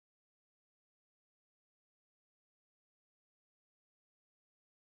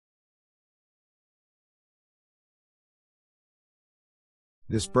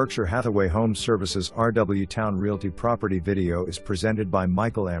This Berkshire Hathaway HomeServices RW Towne Realty property video is presented by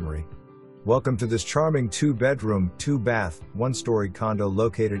Michael Amory. Welcome to this charming 2-bedroom, 2-bath, 1-story condo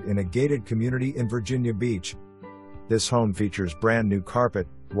located in a gated community in Virginia Beach. This home features brand new carpet,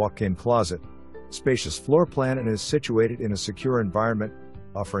 walk-in closet, spacious floor plan, and is situated in a secure environment,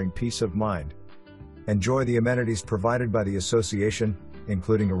 offering peace of mind. Enjoy the amenities provided by the association,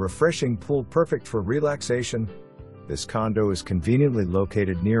 including a refreshing pool perfect for relaxation. This condo is conveniently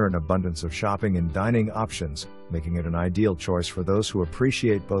located near an abundance of shopping and dining options, making it an ideal choice for those who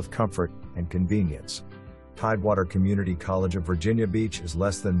appreciate both comfort and convenience. Tidewater Community College of Virginia Beach is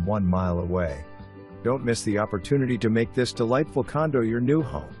less than 1 mile away. Don't miss the opportunity to make this delightful condo your new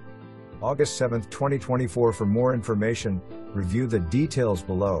home. August 7, 2024. For more information, review the details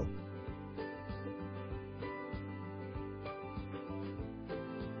below.